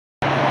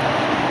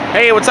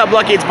Hey, what's up,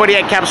 Lucky? It's Buddy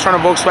at Capistrano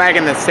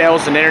Volkswagen, the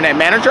sales and internet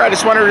manager. I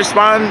just want to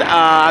respond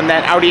on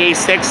that Audi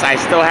A6. I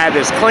still have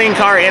this clean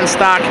car in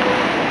stock.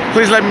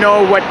 Please let me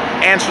know what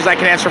answers I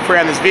can answer for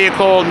you on this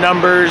vehicle,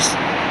 numbers,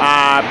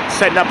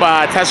 setting up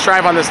a test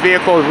drive on this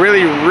vehicle.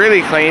 Really,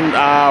 really clean.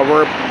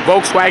 We're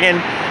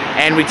Volkswagen,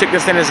 and we took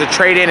this in as a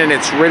trade-in, and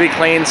it's really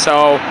clean,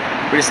 so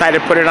we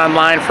decided to put it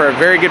online for a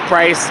very good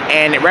price,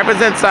 and it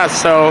represents us,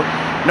 so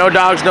no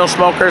dogs, no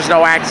smokers,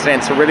 no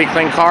accidents. A really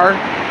clean car.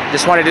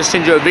 Just wanted to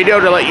send you a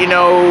video to let you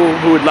know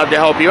who would love to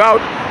help you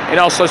out, and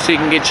also so you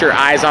can get your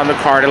eyes on the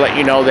car to let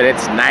you know that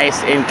it's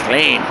nice and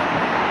clean.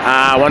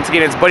 Once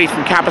again, it's Buddy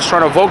from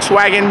Capistrano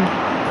Volkswagen,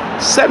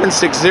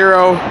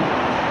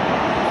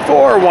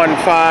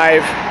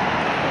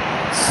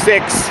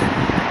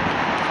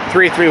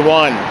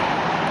 760-415-6331.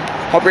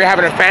 Hope you're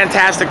having a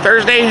fantastic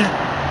Thursday.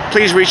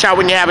 Please reach out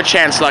when you have a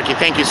chance, Lucky.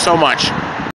 Thank you so much.